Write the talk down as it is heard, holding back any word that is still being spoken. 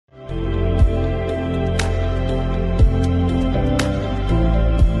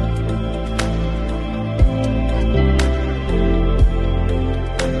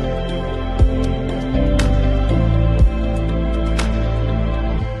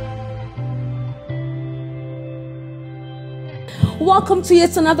Welcome to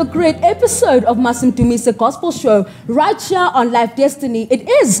yet another great episode of Masimdumise Gospel Show right here on Life Destiny. It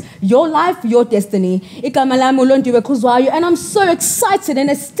is your life, your destiny. Igama lami uLondiwe Khuzwayo, and I'm so excited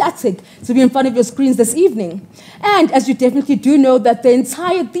and ecstatic to be in front of your screens this evening. And as you definitely do know that the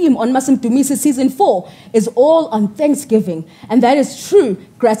entire theme on Masimdumise Season 4 is all on Thanksgiving, and that is true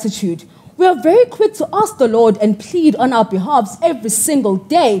gratitude. We are very quick to ask the Lord and plead on our behalves every single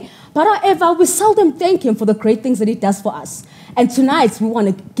day, but however, we seldom thank Him for the great things that He does for us. And tonight, we want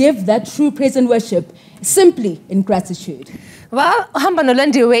to give that true praise and worship simply in gratitude. Well,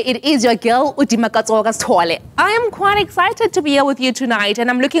 it is your girl, Udima. I am quite excited to be here with you tonight, and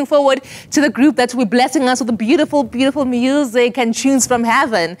I'm looking forward to the group that will be blessing us with the beautiful, beautiful music and tunes from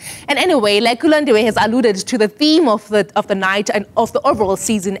heaven. And anyway, like Ulandiwe has alluded to the theme of the night and of the overall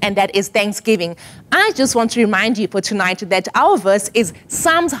season, and that is Thanksgiving. I just want to remind you for tonight that our verse is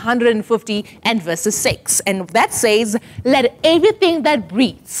Psalms 150 and verses 6, and that says, "Let everything that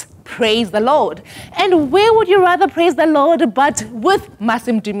breathes praise the Lord." And where would you rather praise the Lord but with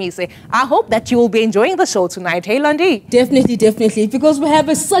Masimdumise? I hope that you will be enjoying the show tonight. Hey, Londi? Definitely, definitely. Because we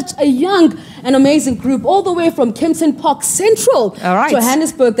have such a young and amazing group all the way from Kempton Park Central,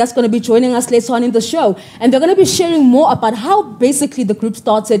 Johannesburg, that's going to be joining us later on in the show. And they're going to be sharing more about how basically the group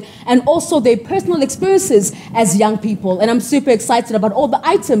started and also their personal experiences as young people. And I'm super excited about all the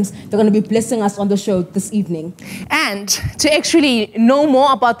items they're going to be blessing us on the show this evening. And to actually know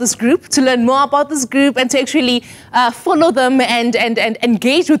more about this group, to learn more about this group, and to actually follow them and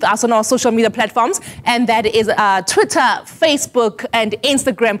engage with us on our social media platforms, and that is Twitter, Facebook, and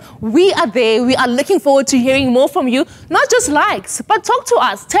Instagram. We are there. We are looking forward to hearing more from you. Not just likes, but talk to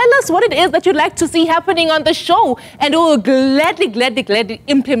us. Tell us what it is that you'd like to see happening on the show, and we will gladly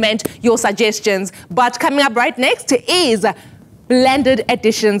implement your suggestions. But coming up right next is Blended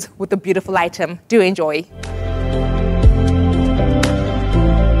Editions with a beautiful item. Do enjoy.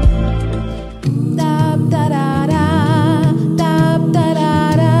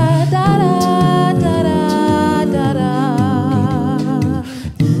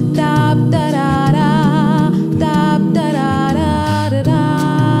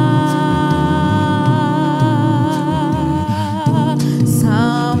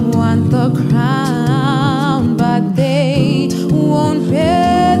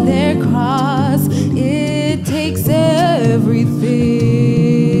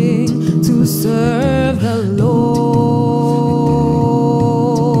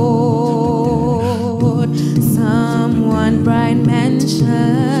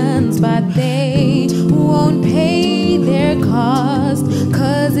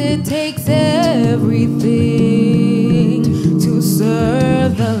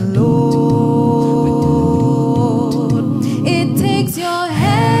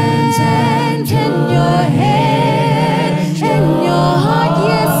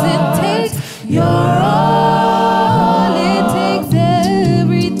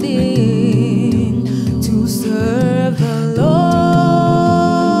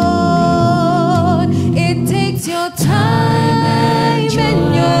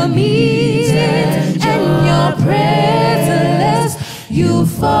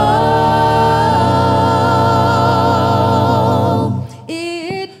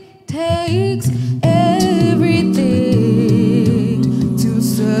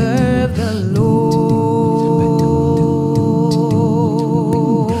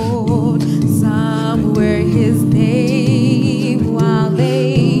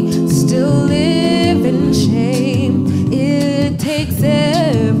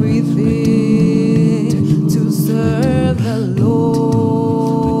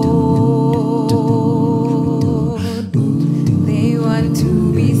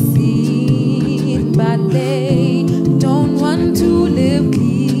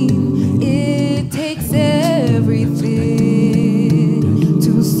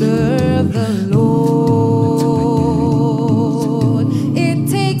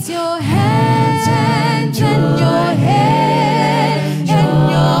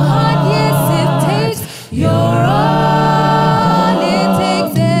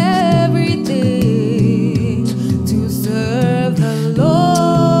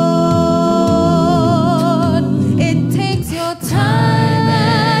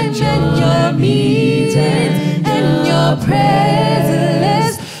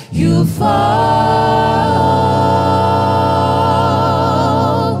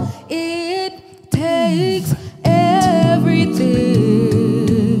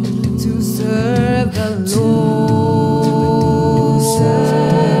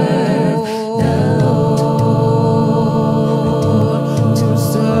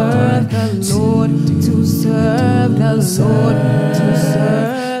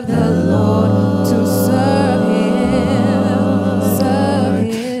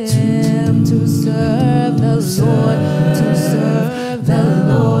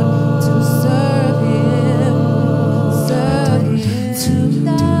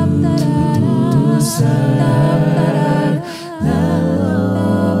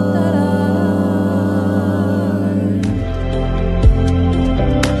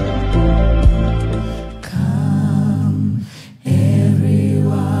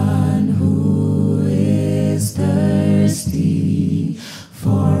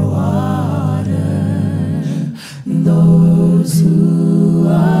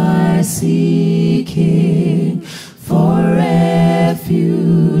 seeking for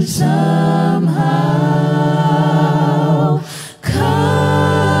refuge somehow.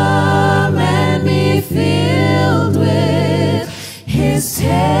 Come and be filled with His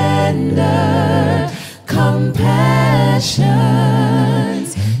tender compassions.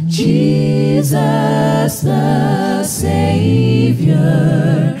 Jesus the Savior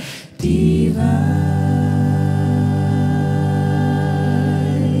divine.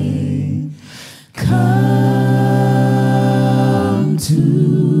 Come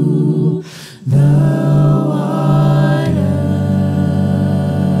to the water.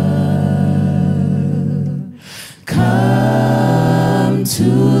 Come to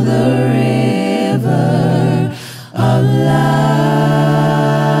the river of life.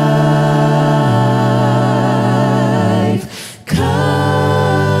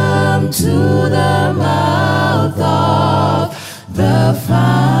 Come to the mouth of the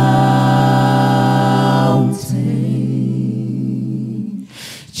fountain.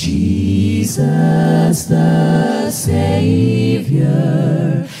 Jesus the Savior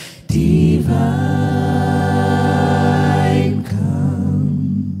divine.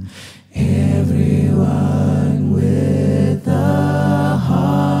 Come, everyone with a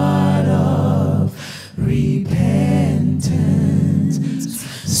heart of repentance.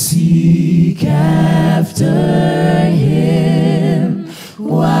 Seek after Him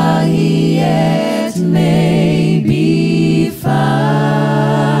while He yet may be found.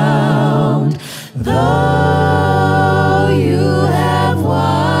 Though you have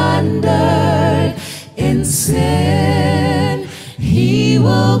wandered in sin, He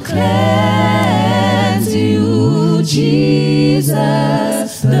will cleanse you.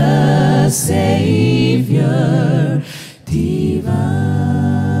 Jesus the Savior divine.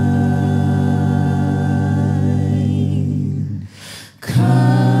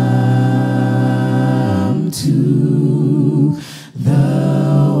 Come to the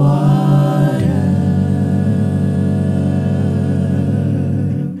water.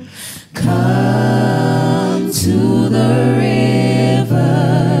 Come to the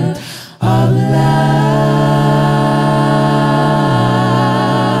river of life.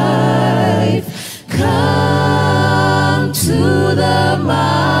 Come to the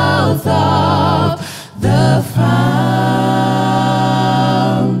mouth of the fountain.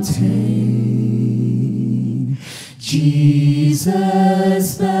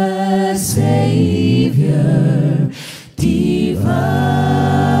 Jesus the Savior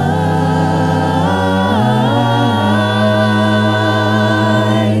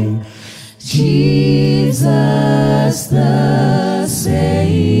divine. Jesus the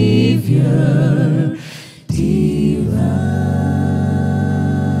Savior divine.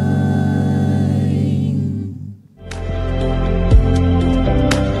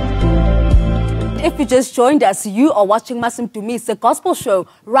 If you just joined us, you are watching Masimdumise Gospel Show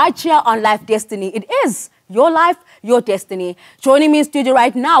right here on Life Destiny. It is your life, your destiny. Joining me in studio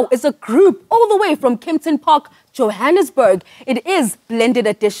right now is a group all the way from Kempton Park, Johannesburg. It is Blended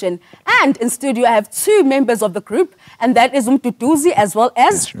Edition. And in studio, I have two members of the group, and that is Masimdumise as well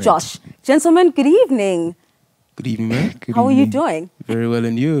as Josh. Gentlemen, good evening. Good evening, man. Good How are you evening. doing? Very well,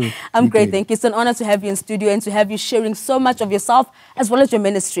 and you? I'm great, good. thank you. It's an honor to have you in studio and to have you sharing so much of yourself as well as your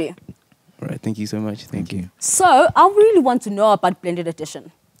ministry. All right, thank you so much. Thank you. So, I really want to know about Blended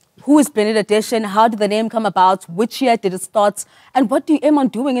Edition. Who is Blended Edition? How did the name come about? Which year did it start? And what do you aim on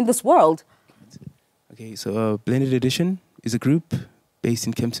doing in this world? Okay, so Blended Edition is a group based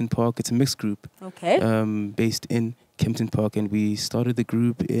in Kempton Park. It's a mixed group. Okay. Based in Kempton Park, and we started the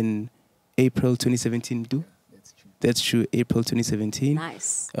group in April 2017. That's true. April 2017.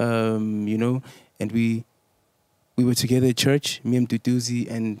 Nice. You know, and we were together at church, me and Masimdumise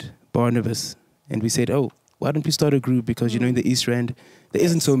and Barnabas, and we said, oh, why don't we start a group? Because, you know, in the East Rand, there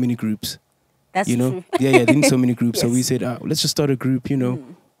isn't so many groups. That's you know? true. Yeah, there isn't so many groups. Yes. So we said, let's just start a group, you know.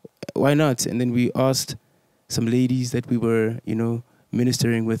 Why not? And then we asked some ladies that we were, you know,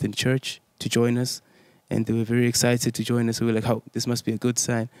 ministering with in church to join us. And they were very excited to join us. We were like, oh, this must be a good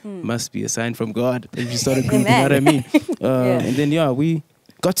sign. Must be a sign from God that we start a group, you know what I mean? And then, we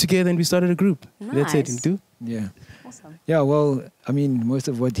got together and we started a group. That's it. And Yeah. Awesome. Yeah, well, I mean, most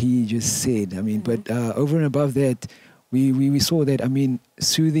of what he just said, I mean, but over and above that, we saw that, I mean,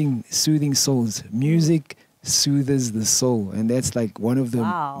 soothing souls. Music soothes the soul. And that's like one of the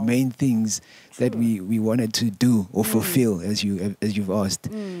main things that we wanted to do or fulfill, as you've asked.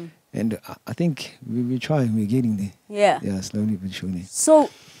 And I think we're trying, we're getting there. Yeah. Yeah, slowly but surely. So,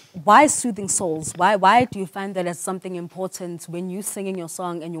 why soothing souls? Why do you find that as something important when you're singing your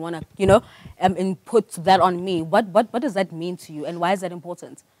song and you want to, you know, input that on me? What does that mean to you, and why is that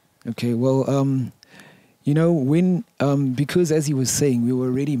important? Okay, well, when because as he was saying, we were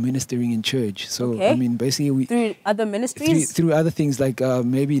already ministering in church. So Okay. I mean, basically, we Through other ministries? through other things like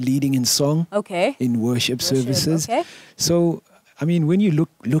maybe leading in song, Okay. in worship services. Okay. So I mean, when you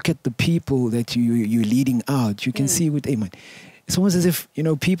look at the people that you're leading out, you can see with Amen. It's almost as if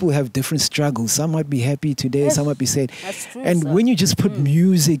people have different struggles. Some might be happy today, Yes, some might be sad. that's true, And sir. when you just put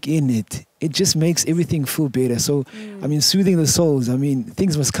music in it, it just makes everything feel better. So I mean, soothing the souls. I mean,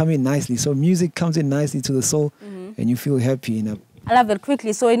 things must come in nicely. So music comes in nicely to the soul, and you feel happy. I love that.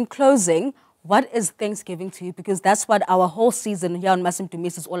 Quickly, so in closing, what is Thanksgiving to you? Because that's what our whole season here on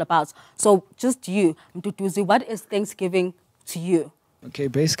Masimdumise is all about. So just you, Mduduzi, what is Thanksgiving to you? Okay,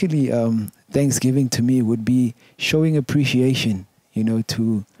 basically, Thanksgiving to me would be showing appreciation,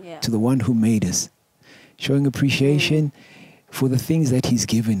 to the one who made us. Showing appreciation for the things that he's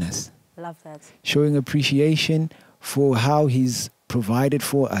given us. Love that. Showing appreciation for how he's provided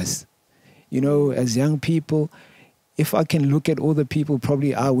for us. As young people, if I can look at all the people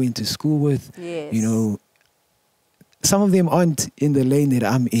probably I went to school with, Yes. some of them aren't in the lane that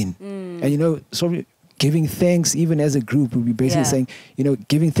I'm in. And, so giving thanks, even as a group, we'll be basically saying,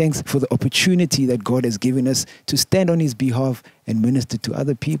 giving thanks for the opportunity that God has given us to stand on his behalf and minister to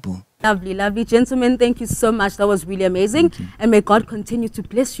other people. Lovely, lovely. Gentlemen, thank you so much. That was really amazing. And may God continue to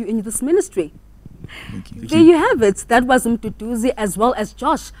bless you in this ministry. Thank you. There you have it. That was Mduduzi as well as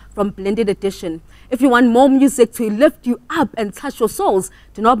Josh from Blended Edition. If you want more music to lift you up and touch your souls,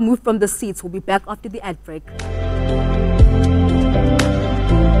 do not move from the seats. We'll be back after the ad break.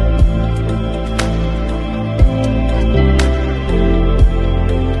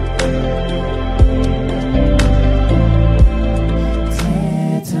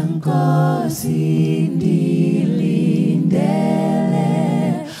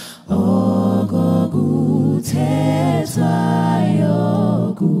 Sindilindele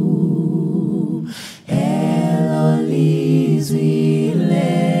ogokuthethwayo kum elolizwi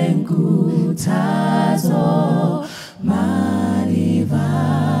lenkuthazo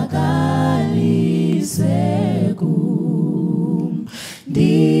malivakalise kum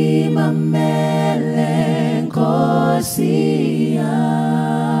ndimamele Nkosi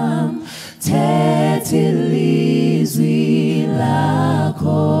yam ilizwi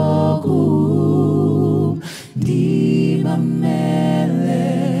lakho kum ndimamele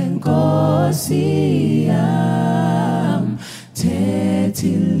Nkosi yam thetha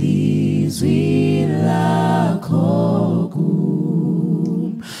ilizwi lakho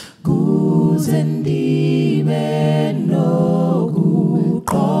kum kuze ndibe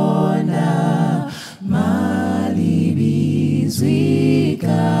nokuqonda malibizwi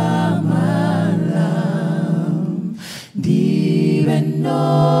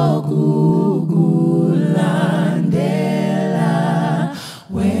nokukulandela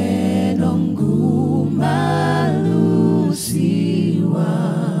wena ongumalusi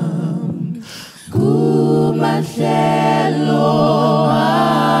wam kumahlelo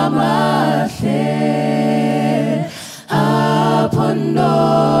amahle apho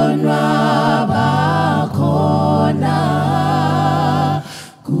ndonwaba khona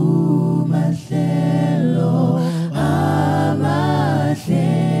kumahlelo amahle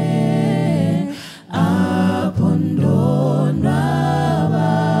apho ndonwaba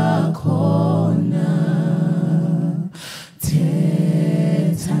khona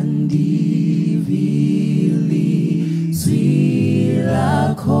thetha ndivile izwi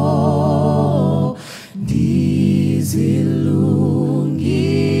lakho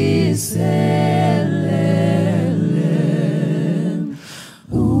ndizilungiselele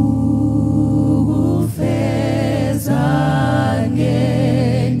ukufeza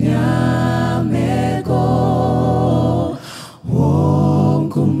ngenyameko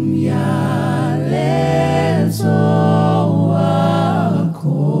wonke umyalezo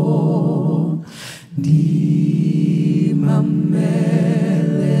wakho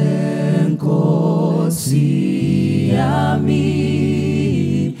ndimamele Nkosi yami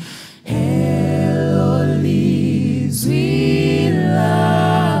elolizwi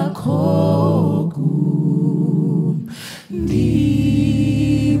lakho kum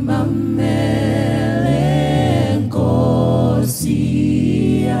ndimamele Nkosi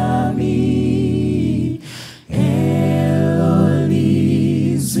yami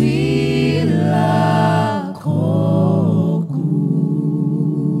elolizwi lakho kum.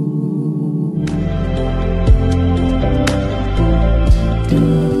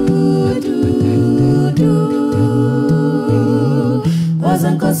 Was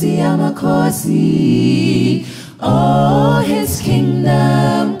Nkosi yamakhosi, oh, his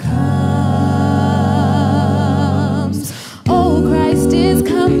kingdom comes. Oh, Christ is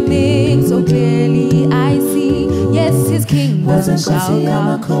coming. Nkosi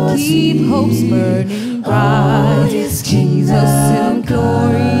yamakhosi. Keep hopes burning Oh, bright. His Jesus in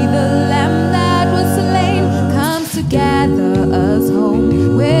glory, the Lamb that was slain, comes to gather us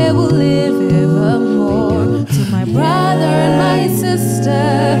home, where we'll live evermore. To my brother and my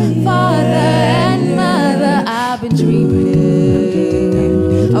sister, father and mother, I've been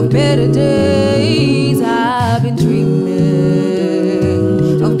dreaming of better days. I've been dreaming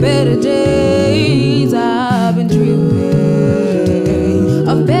of better days. I've been dreaming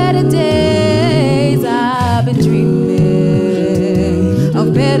of better days. I've been dreaming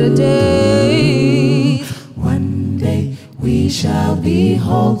of better days. One day we shall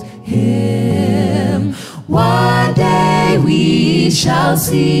behold Him. One day we shall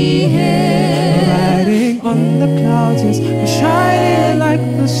see Him. Riding on the clouds, yes, shining like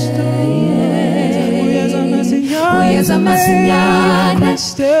the stars. Yes, I'm a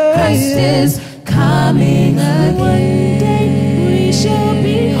Christ is coming again. One day we shall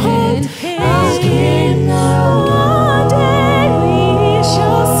behold Him. One day we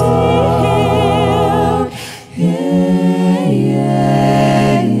shall see Him.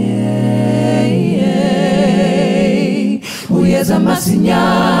 Oh, yes, I'm a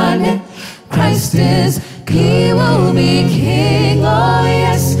Christ is, He will be King. Oh,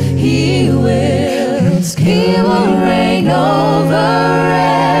 yes, He will. He will reign over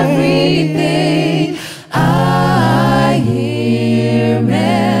everything. I hear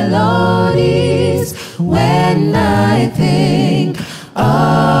melodies when I think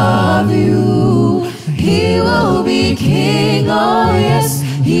of you. He will be King. Oh, yes,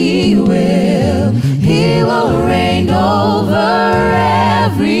 He will. He will reign over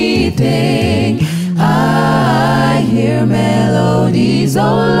everything. I hear melodies, oh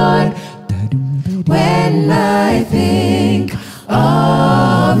Lord, when I think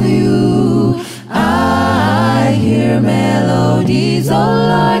of you. I hear melodies, oh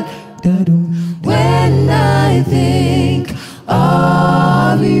Lord, when I think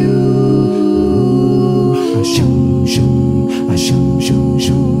of you. Shoo, shoo, shoo, shoo,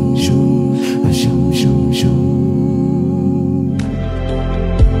 shoo, shoo, shoo, shoo, shoo.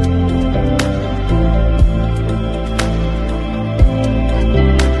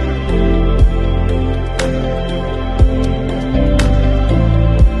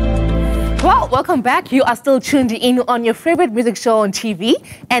 Welcome back. You are still tuned in on your favorite music show on TV.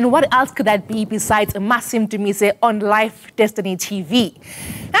 And what else could that be besides Masimdumise on Life Destiny TV?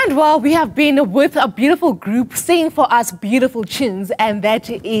 And well, we have been with a beautiful group singing for us beautiful tunes, and that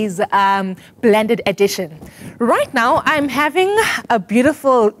is Blended Edition. Right now, I'm having a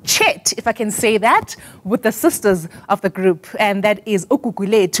beautiful chat, if I can say that, with the sisters of the group, and that is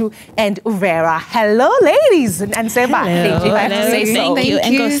Ukukuletu and Uvera. Hello, ladies, and Seba. Thank you. I have to say so. Thank you.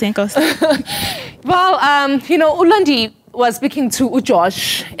 Enkos. Well, you know, Ulandi was speaking to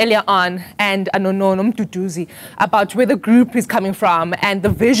Ujosh earlier on and Anononom Tutuzi about where the group is coming from and the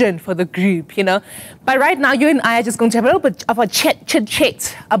vision for the group, you know. But right now, you and I are just going to have a little bit of a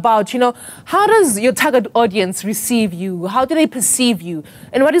chat about, you know, how does your target audience receive you? How do they perceive you?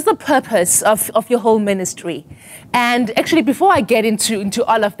 And what is the purpose of your whole ministry? And actually, before I get into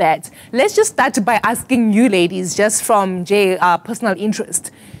all of that, let's just start by asking you ladies, just from Jay's personal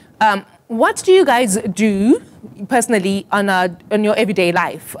interest. What do you guys do personally on your everyday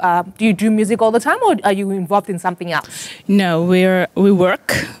life? Do you do music all the time, or are you involved in something else? No, we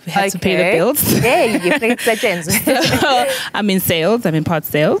work. We have to pay the bills. Yeah, you pay the So I'm in sales. I'm in part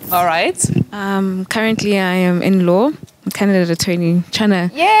sales. All right. Currently, I am in law. I'm a candidate attorney, trying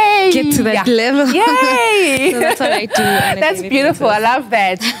to get to that level. Yay! So that's what I do. That's beautiful. I love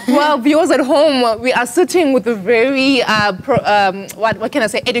that. Well, viewers at home, we are sitting with a very, what can I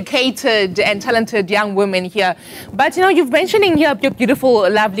say, educated and talented young women here. But, you know, you've mentioned in here your beautiful,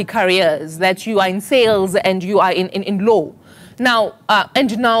 lovely careers, that you are in sales and you are in law. Now,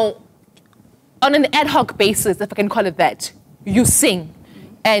 and now, on an ad hoc basis, if I can call it that, you sing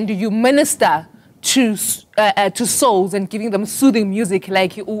and you minister to souls and giving them soothing music,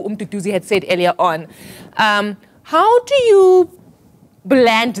 like Tutuzi had said earlier on. How do you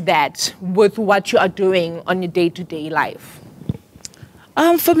blend that with what you are doing on your day-to-day life?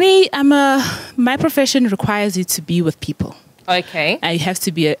 For me, my profession requires you to be with people. Okay. You have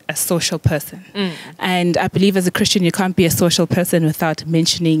to be a social person. And I believe as a Christian, you can't be a social person without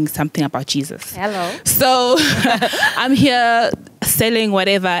mentioning something about Jesus. Hello. So I'm here selling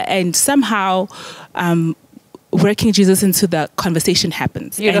whatever, and somehow working Jesus into the conversation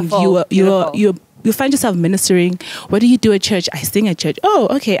happens. Beautiful. And you find yourself ministering. What do you do at church? I sing at church. Oh,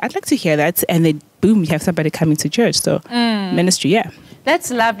 okay, I'd like to hear that. And then boom, you have somebody coming to church. So ministry, yeah.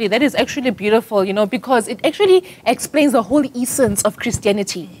 That's lovely. That is actually beautiful, you know, because it actually explains the whole essence of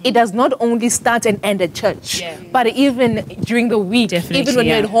Christianity. It does not only start and end at church, but even during the week, even when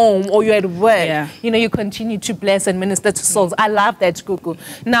you're at home or you're at work, you know, you continue to bless and minister to souls. I love that, Gugu.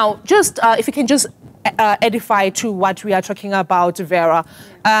 Now, just if you can just edify to what we are talking about, Vera.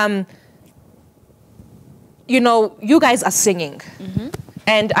 You know, you guys are singing,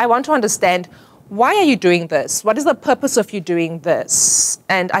 and I want to understand, why are you doing this? What is the purpose of you doing this?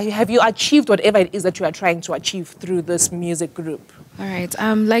 And have you achieved whatever it is that you are trying to achieve through this music group? All right.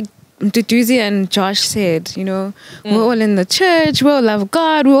 Like Duduzi and Josh said, you know, we're all in the church, we all love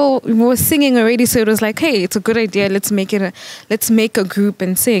God, we were singing already, so it was like, hey, it's a good idea, let's make a group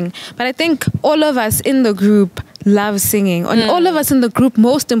and sing. But I think all of us in the group love singing, and all of us in the group,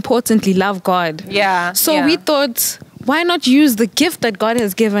 most importantly, love God. So we thought, why not use the gift that God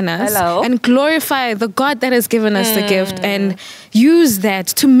has given us and glorify the God that has given us the gift, and use that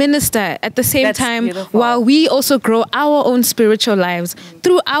to minister at the same time, while we also grow our own spiritual lives.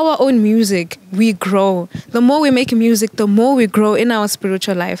 Through our own music, we grow. The more we make music, the more we grow in our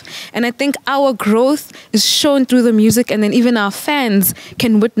spiritual life. And I think our growth is shown through the music, and then even our fans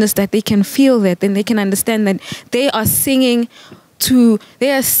can witness that, they can feel that, and they can understand that they are singing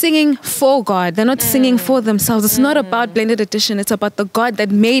for God. They're not singing for themselves. It's not about Blended Edition. It's about the God that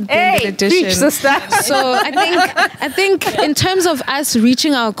made Blended Edition. Preach, sister. So I think in terms of us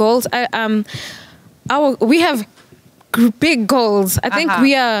reaching our goals, we have big goals. I think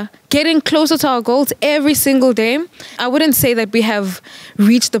we are getting closer to our goals every single day. I wouldn't say that we have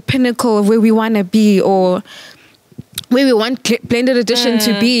reached the pinnacle of where we want to be, or where we want Blended Edition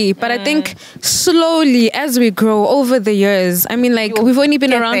to be. But I think slowly, as we grow over the years, I mean, like, we've only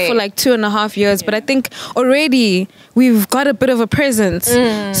been around for like 2.5 years, but I think already we've got a bit of a presence.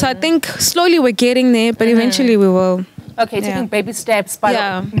 So I think slowly we're getting there, but eventually we will. Okay, taking baby steps,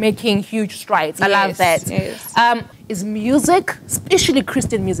 but making huge strides. I love that. Is music, especially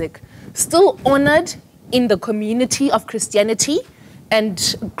Christian music, still honored in the community of Christianity and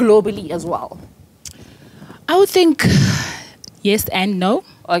globally as well? I would think yes and no.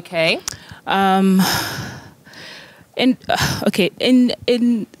 Okay. In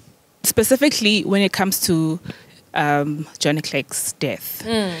specifically when it comes to Johnny Clegg's death,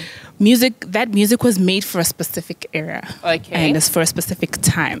 that music was made for a specific era, and it's for a specific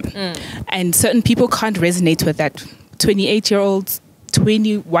time, and certain people can't resonate with that. 28-year-olds,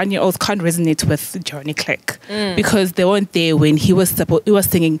 21-year-olds can't resonate with Johnny Clegg because they weren't there when he was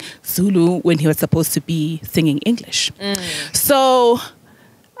singing Zulu when he was supposed to be singing English. So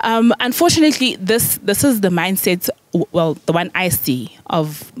unfortunately, this is the mindset, well, the one I see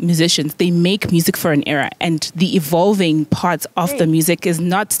of musicians. They make music for an era, and the evolving parts of the music is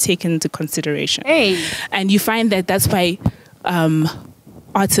not taken into consideration. And you find that that's why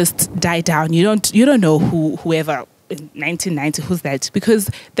artists die down. You don't know whoever in 1990 who's that, because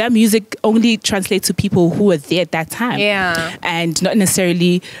that music only translates to people who were there at that time, and not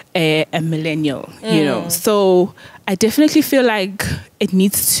necessarily a millennial, you know. So I definitely feel like it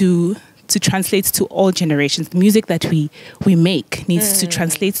needs to translate to all generations. The music that we make needs to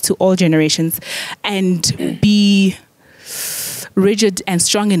translate to all generations and be rigid and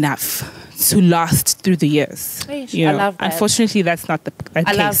strong enough to last through the years. You know? I love that. Unfortunately, that's not the case.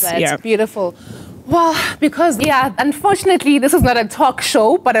 I love that. It's beautiful. Well, because, unfortunately, this is not a talk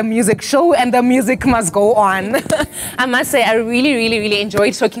show, but a music show, and the music must go on. I must say, I really, really, really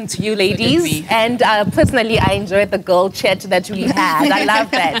enjoyed talking to you ladies. And personally, I enjoyed the girl chat that we had. I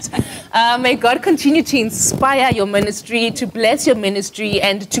love that. May God continue to inspire your ministry, to bless your ministry,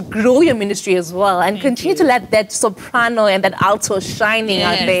 and to grow your ministry as well. And continue to let that soprano and that alto shining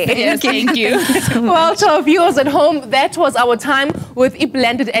out there. Yes, thank you. Well, to our viewers at home, that was our time with a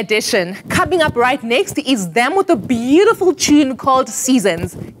Blended Edition. Coming up right next is them with a beautiful tune called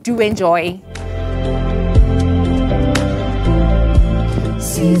Seasons. Do enjoy.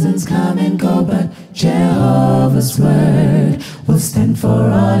 Seasons come and go, but Jehovah's word will stand for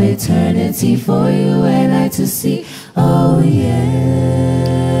all eternity for you and I to see. Oh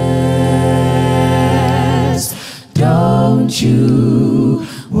yes. Don't you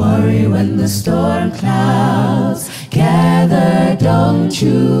worry when the storm clouds gather. Don't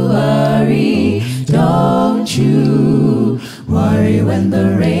you worry. Don't you worry when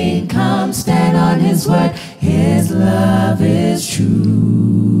the rain comes. Stand on his word. His love is true.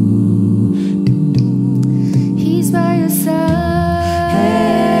 He's by your side.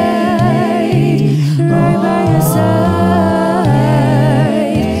 Hey, right by your side.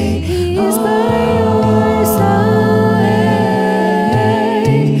 He's by your side.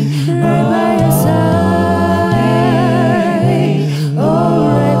 Right by your side. Oh,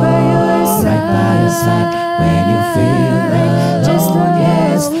 side when you feel alone.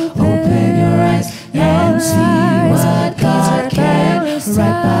 Yes, open your eyes and see what God can.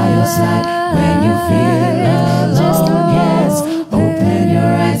 Right by your side when you feel alone. Yes, open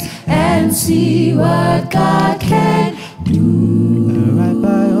your eyes and see what God can do. Right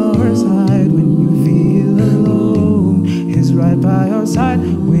by your side when you feel alone. He's right by your side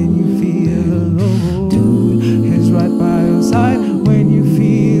when you feel alone. He's right by your side when you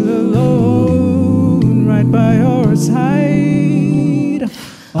feel alone. Right by your side.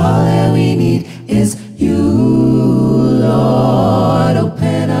 All that we need is you, Lord.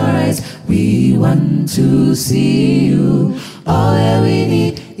 Open our eyes, we want to see you. All that we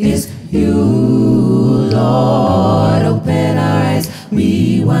need is you, Lord. Open our eyes,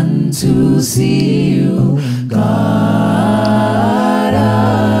 we want to see you. God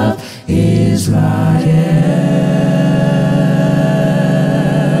of Israel.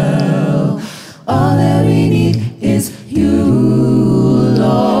 All that we need is you,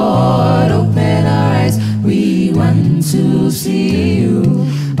 Lord. Open our eyes, we want to see you.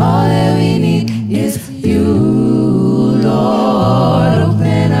 All that we need is you, Lord.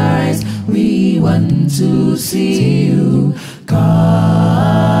 Open our eyes, we want to see you.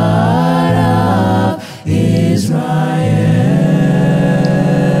 God of Israel.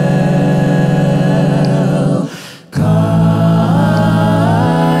 God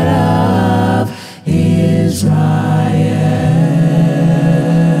of Israel.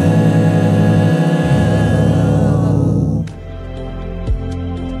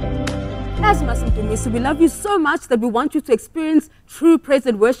 As Masimdumise, we love you so much that we want you to experience true praise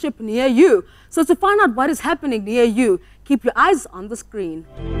and worship near you. So to find out what is happening near you, keep your eyes on the screen.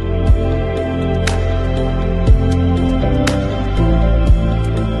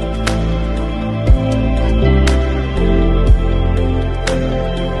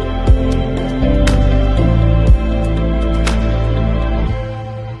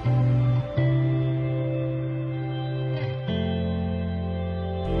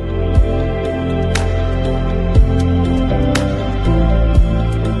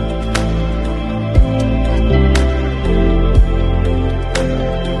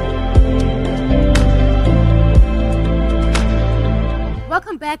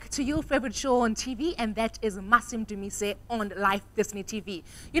 Welcome back to your favorite show on TV, and that is Masimdumise on Live Destiny TV.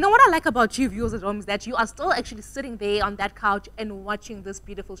 You know what I like about you viewers at home is that you are still actually sitting there on that couch and watching this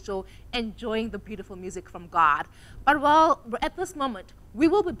beautiful show, enjoying the beautiful music from God. But well, at this moment, we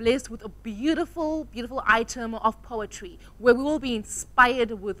will be blessed with a beautiful, beautiful item of poetry where we will be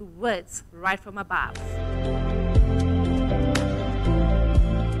inspired with words right from above.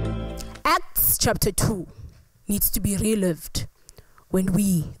 Acts chapter 2 needs to be relived when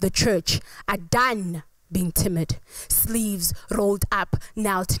we, the church, are done being timid, sleeves rolled up,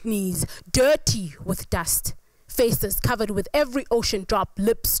 knelt knees, dirty with dust, faces covered with every ocean drop,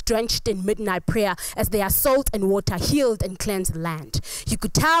 lips drenched in midnight prayer as their salt and water healed and cleansed the land. You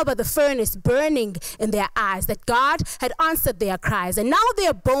could tell by the furnace burning in their eyes that God had answered their cries, and now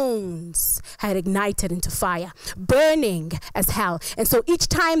their bones had ignited into fire, burning as hell. And so each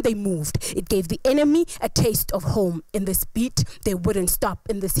time they moved, it gave the enemy a taste of home. In this beat, they wouldn't stop.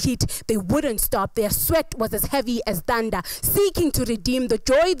 In this heat, they wouldn't stop. Their sweat was as heavy as thunder, seeking to redeem the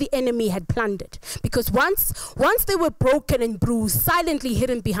joy the enemy had plundered. Because once they were broken and bruised, silently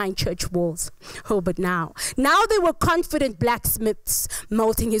hidden behind church walls. Oh, but now they were confident blacksmiths,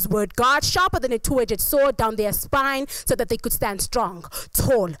 melting his word, God, sharper than a two-edged sword down their spine so that they could stand strong,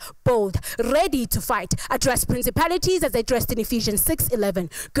 tall, bold, ready to fight, address principalities as they dressed in Ephesians 6:11.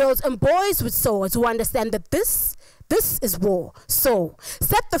 Girls and boys with swords who understand that this is war. So,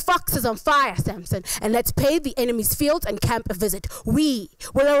 set the foxes on fire, Samson, and let's pay the enemy's fields and camp a visit. We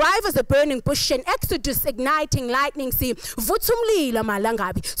will arrive as a burning bush, an exodus igniting lightning sea, so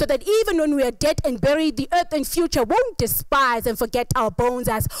that even when we are dead and buried, the earth and future won't despise and forget our bones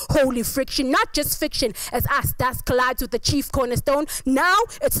as holy friction, not just fiction, as us dust collides with the chief cornerstone. Now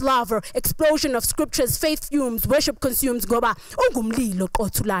it's lava, explosion of scriptures, faith fumes, worship consumes, and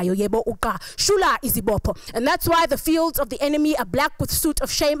that's why the fields of the enemy are black with soot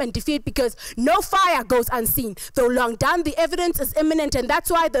of shame and defeat, because no fire goes unseen. Though long done, the evidence is imminent, and that's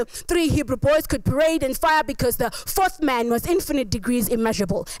why the 3 Hebrew boys could parade in fire, because the 4th man was infinite degrees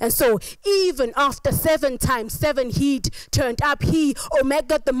immeasurable. And so even after 7 times 7 heat turned up, he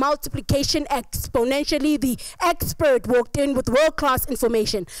omega the multiplication exponentially. The expert walked in with world-class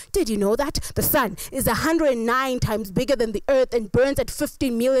information. Did you know that the sun is 109 times bigger than the earth and burns at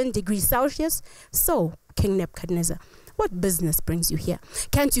 15 million degrees Celsius? So King Nebuchadnezzar, What business brings you here?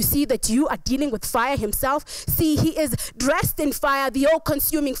 Can't you see that you are dealing with fire himself? See, he is dressed in fire. The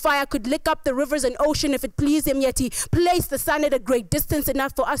all-consuming fire could lick up the rivers and ocean if it pleased him, yet he placed the sun at a great distance,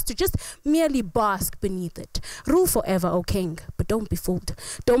 enough for us to just merely bask beneath it. Rule forever, O king, but don't be fooled.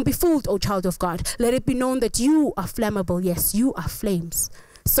 Don't be fooled, O child of God. Let it be known that you are flammable. Yes, you are flames.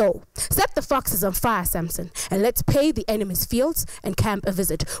 So, set the foxes on fire, Samson, and let's pay the enemy's fields and camp a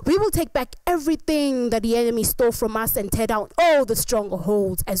visit. We will take back everything that the enemy stole from us and tear down all the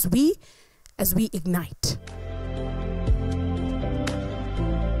strongholds as we ignite.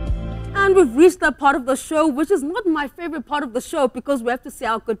 And we've reached that part of the show, which is not my favorite part of the show because we have to say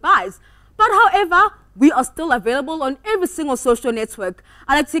our goodbyes. But however, we are still available on every single social network.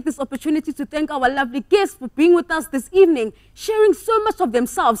 I'd like to take this opportunity to thank our lovely guests for being with us this evening, sharing so much of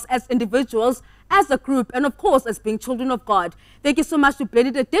themselves as individuals, as a group, and of course, as being children of God. Thank you so much to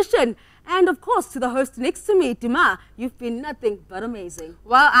Blended Edition. And of course, to the host next to me, Dima, you've been nothing but amazing.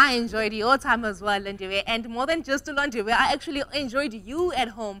 Well, I enjoyed your time as well, Lindiwe. And more than just Lindiwe, I actually enjoyed you at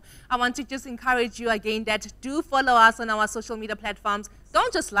home. I want to just encourage you again that do follow us on our social media platforms.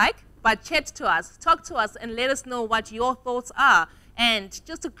 Don't just like, but chat to us, talk to us, and let us know what your thoughts are. And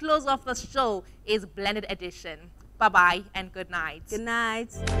just to close off the show is Blended Edition. Bye-bye and good night. Good night.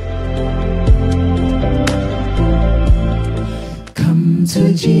 Come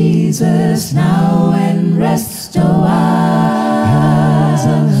to Jesus now and rest a while. As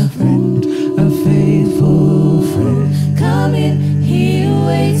a friend, a faithful friend. Come in, he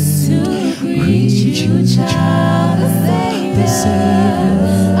waits to greet you, child. The Savior,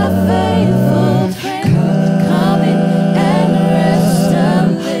 a faithful friend. Come in and rest a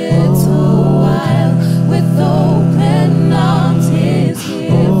little while. With open arms, he's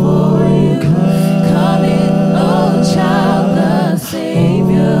here for you. Come in, oh child, the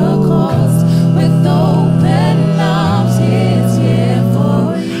Savior calls. With open arms, he's here for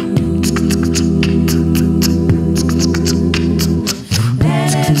you.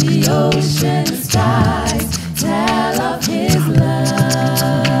 Land and the ocean skies tell of his love.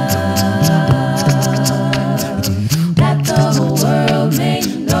 That the whole world may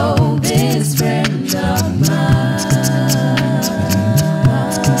know this friend of mine.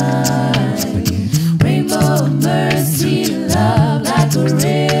 Rainbow of mercy, love like a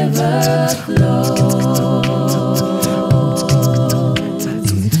river flows.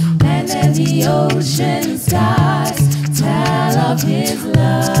 And then the ocean skies tell of his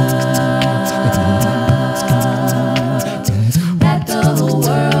love. That the whole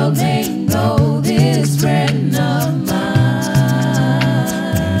world may know this friend of mine.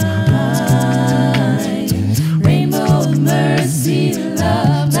 Rainbow of mercy,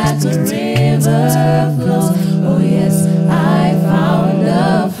 love like a river flows. Oh yes, I found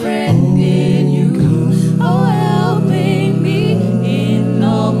a friend in you. Oh, helping me in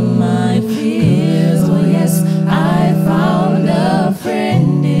all my fears. Oh yes, I found a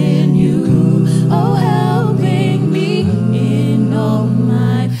friend in you. Oh, helping me in all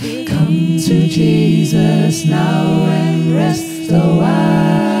my fears. Come to Jesus now and rest a while.